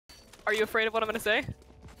Are you afraid of what I'm gonna say?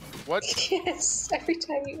 What? Yes, every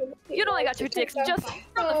time you. You know I got your dicks just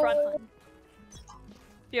from the front.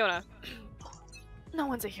 Fiona. No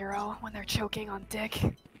one's a hero when they're choking on dick.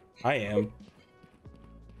 I am.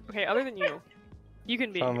 Okay, other than you. You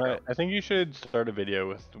can be. I think you should start a video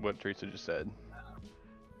with what Theresa just said.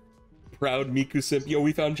 Proud Miku simp. Yo,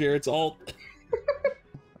 we found Jared's alt.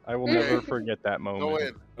 I will never forget that moment. Go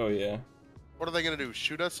in. Oh yeah. What are they gonna do?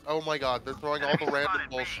 Shoot us? Oh my god, they're throwing all the random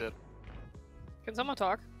bullshit. Can someone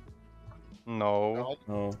talk? No.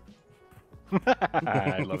 Oh.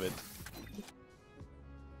 I love it.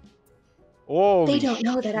 Oh, They don't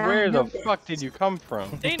know that I where know the this. fuck did you come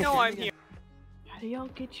from? They know I'm here. How do y'all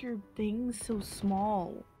get your things so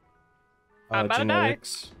small? I'm about to die.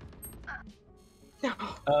 Genetics.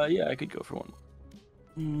 Yeah, I could go for one.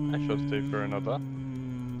 I shall stay for another.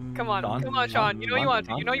 Come on, come on, Sean. You know you want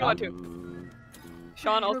to. You know you want to.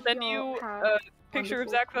 Sean, I'll send you a picture of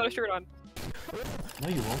Zack without a shirt on. No,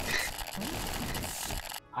 you won't.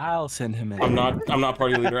 I'll send him in. I'm not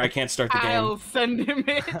party leader. I can't start the game. I'll send him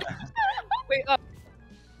in. Wait,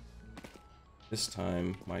 This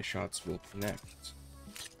time, my shots will connect.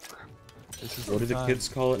 This is What do the time. kids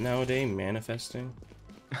call it nowadays? Manifesting?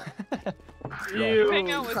 Ew,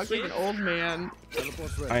 hang out with fucking kids. old man.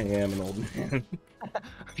 I am an old man.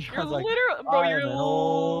 You're like, literally, bro. "I You're am an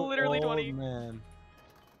old, literally old 20. Man.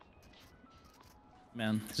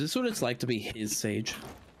 Man, is this what it's like to be his sage?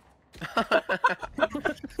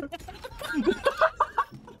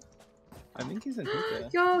 I think he's in hookah.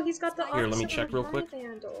 Yo, he's got the Here, let me opposite check on real my quick.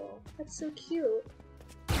 handle. That's so cute.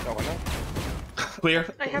 Oh, I know.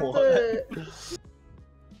 Clear. I have the.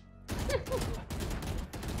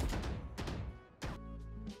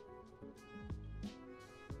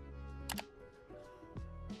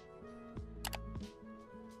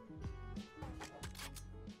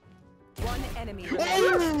 One enemy.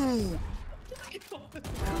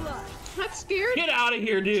 Not scared. Get out of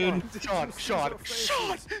here, dude. Sean!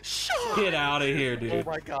 Get out of here, Oh dude.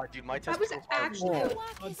 my god, dude, my That was testicles are actually.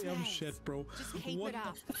 Goddamn shit, bro. Just hate What it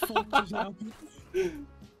up. the fuck just happened?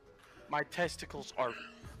 My testicles are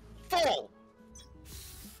full!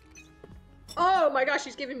 Oh my gosh,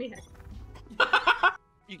 she's giving me heck.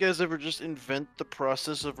 You guys ever just invent the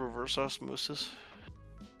process of reverse osmosis?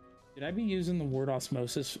 Did I be using the word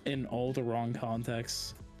osmosis in all the wrong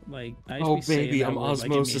contexts? Like, I Oh, be saying baby, that I'm word like it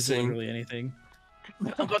means osmosising. literally anything. I'm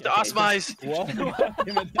about to osmize! Whoa,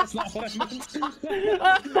 damn it, that's not what I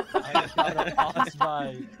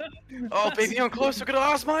meant. Oh, baby, I'm close. We're gonna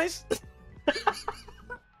osmize!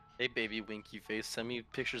 Hey, baby, winky face. Send me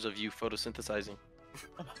pictures of you photosynthesizing.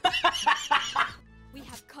 We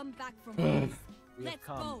have come back from Mars. Let's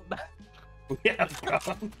go. Yeah,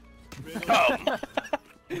 come.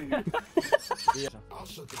 I'll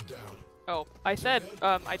shut them down. Oh, I said,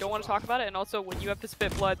 I don't want to talk about it, and also when you have to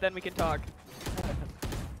spit blood, then we can talk.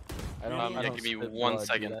 I don't give me 1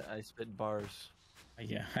 second. I spit bars.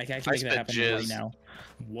 Yeah, I can I make that spit happen jizz. right now.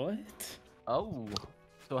 What? Oh.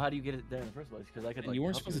 So how do you get it there in the first place? Because I could. Like, You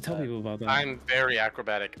weren't help supposed to with tell that. people about that. I'm very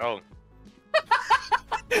acrobatic. Oh.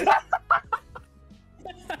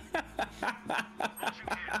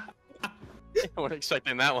 You weren't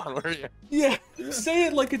expecting that one, were you? Yeah, say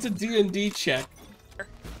it like it's a D&D check.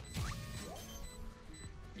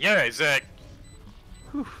 Yeah, Zack.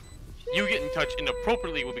 You get in touch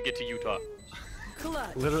inappropriately when we get to Utah.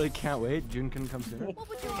 Literally can't wait. June can come sooner.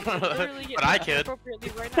 But I could.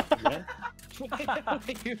 Appropriately right now.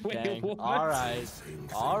 Dang.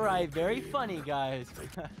 All right. Very funny, guys.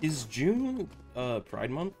 Is June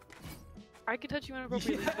Pride Month? I can touch you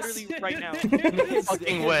inappropriately literally right now.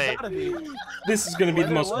 Fucking way. This is gonna be the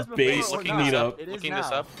Whether it most was before base or not, meetup. it is Looking now.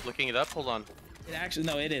 this up. Looking it up. Hold on. It actually,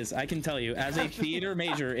 no, it is. I can tell you, as a theater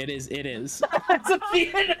major, it is. It's a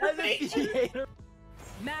theater.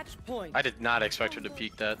 Match point. I did not expect her to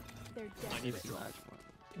peek that. They're dead. You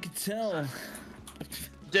can tell.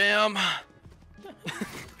 Damn.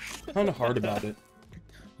 Kind of hard about it.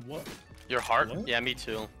 What? Your heart? What? Yeah, me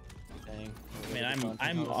too. Dang. I mean,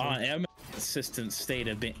 I'm in a consistent state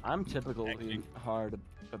of being. I'm typically hard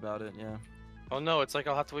about it. Yeah. Oh no, it's like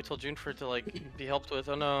I'll have to wait till June for it to like be helped with.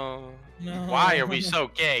 Oh no. No. Why are we so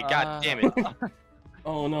gay? God damn it.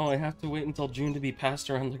 Oh no, I have to wait until June to be passed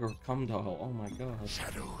around like a cum doll. Oh my god.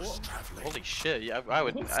 Holy shit. Yeah, wow.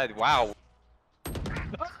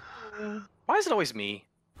 Why is it always me?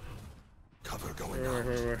 Cover going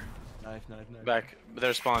on. Knife. Back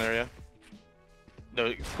their spawn area.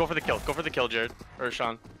 No, go for the kill. Go for the kill, Jared. Or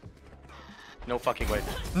Sean. No fucking way.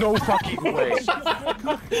 No fucking way.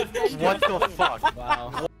 What the fuck?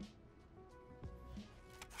 Wow.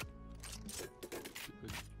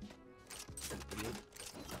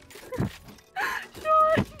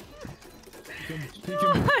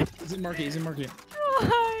 He's in market. He's in market.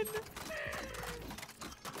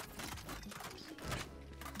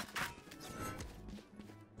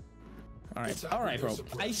 God. All right, bro.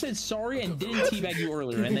 I said sorry and didn't teabag you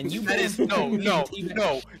earlier, and then you. That is no.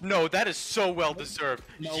 That is so well deserved.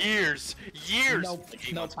 Nope. Years.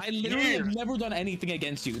 No. I literally have never done anything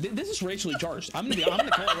against you. This is racially charged. I'm gonna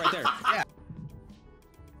call it right there. Yeah.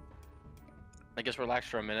 I guess relax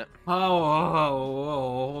for a minute.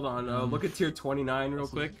 Oh, hold on. Look at tier 29 real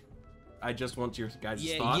quick. I just want your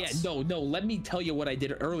guys' thoughts. Yeah. No. Let me tell you what I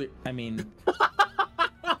did earlier. I mean.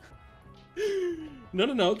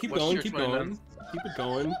 No. Keep going. Keep it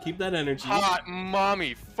going. Keep that energy. Hot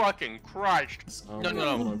mommy, fucking Christ.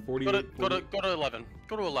 No. 40, go to 11.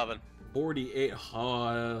 Go to 11. 48.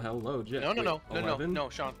 Hello, Jeff. No,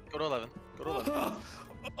 Sean. Go to 11. Go to 11.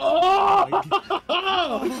 Oh!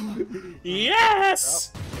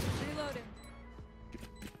 Yes! Reloading.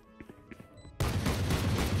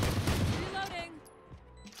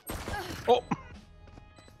 Oh!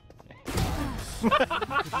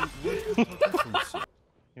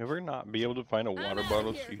 You ever not be able to find a water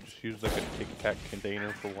bottle, so you just use like a Tic Tac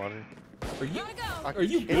container for water? Are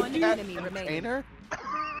you One enemy remaining. container?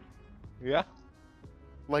 Yeah.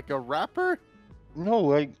 Like a wrapper? No,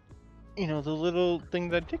 like, you know, the little thing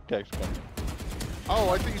that Tic Tacs come. Oh,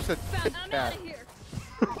 I think you said Kit I'm Kat. outta here.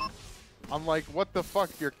 I'm like, what the fuck?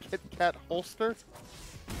 Your Kit Kat holster?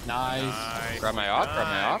 Nice. Grab my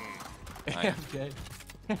off. Nice. Okay.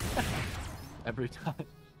 Every time.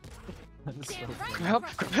 That is so funny. Help!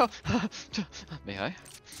 May I?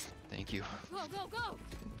 Thank you. Go.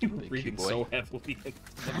 You're breathing so heavily in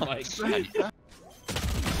the mic.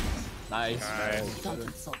 Nice.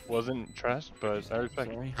 Wasn't trust, but I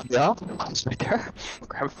respect it. Yeah, it's right there.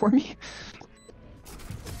 Grab it for me.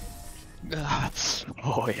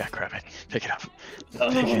 Oh yeah, grab it. Pick it up.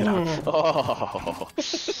 Pick it up. Oh,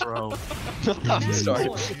 Bro. I'm sorry.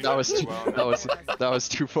 That was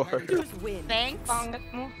too far. Thanks.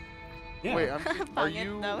 Yeah. Wait, are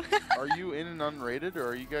you in an unrated or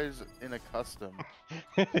are you guys in a custom?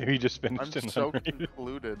 You just finished I'm an so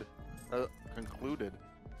unrated. concluded.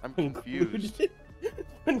 I'm confused.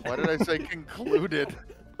 Why did I say concluded?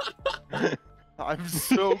 I'm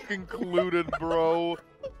so concluded, bro.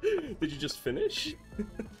 Did you just finish?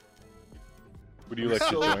 Would you like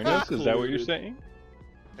to join us? Is that what you're saying?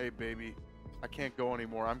 Hey, baby. I can't go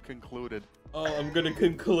anymore. I'm concluded. Oh, I'm gonna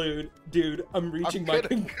conclude. Dude, I'm reaching my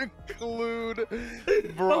conclude.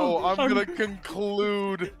 Bro, I'm gonna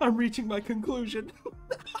conclude. I'm reaching my conclusion.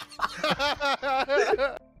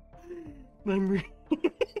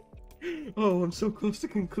 Oh, I'm so close to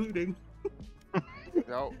concluding.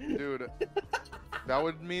 No, dude. That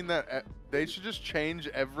would mean that they should just change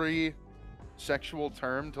every sexual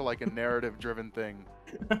term to like a narrative-driven thing.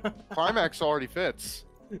 Climax already fits.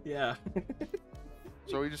 Yeah.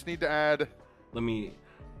 So we just need to add. Let me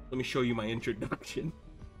show you my introduction.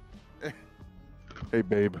 Hey,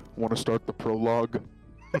 babe. Want to start the prologue?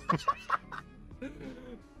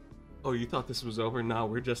 Oh, you thought this was over? No,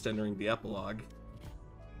 we're just entering the epilogue.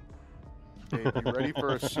 Hey, you ready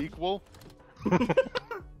for a sequel?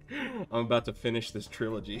 I'm about to finish this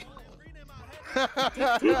trilogy.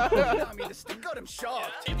 If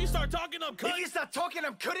you start talking, I'm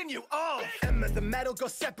cutting you off. Emma, the metal go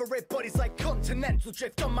separate bodies like continental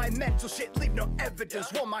drift on my mental shit. Leave no evidence,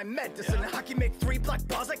 want my medicine. I can make 3 black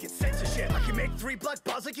bars like it's censorship. I can make 3 black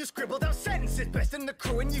bars like you scribble down sentences. Best in the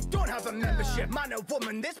crew and you don't have a membership. Man or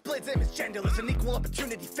woman, this blade's aim is genderless. An equal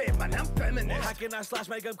opportunity fair, man, I'm feminist. How can I slash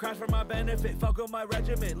make them crash for my benefit? Fuck on my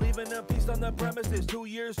regiment, leaving a piece on the premises. 2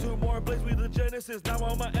 years, 2 more blades with the genesis. Now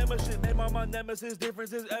on my Emma shit, name on my nemesis.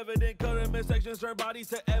 Differences evident, cutting midsections, turn bodies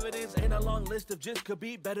to evidence. In a long list of gist could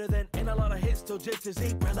be better than in a lot of hits, till gist is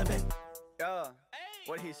irrelevant. Yeah,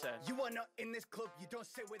 what he said. You are not in this club, you don't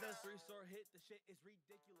sit with us. 3-star hit, the shit is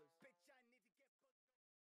ridiculous.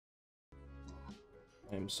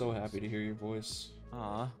 I am so happy to hear your voice.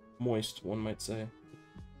 Ah, moist, one might say.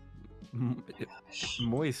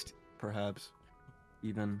 Moist, perhaps,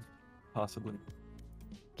 even, possibly.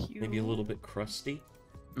 Cute. Maybe a little bit crusty.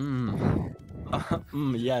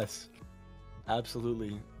 Yes,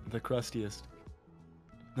 absolutely, the crustiest,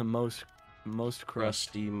 the most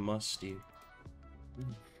crusty, musty.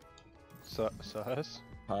 Sus?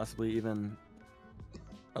 Possibly even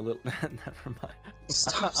a little. Never mind.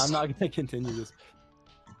 I'm not gonna continue this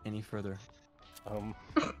any further.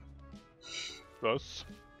 Sus?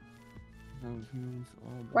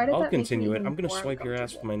 Why did I'll that make continue me it. I'm gonna more swipe your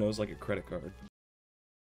ass with uncomfortable? my nose like a credit card.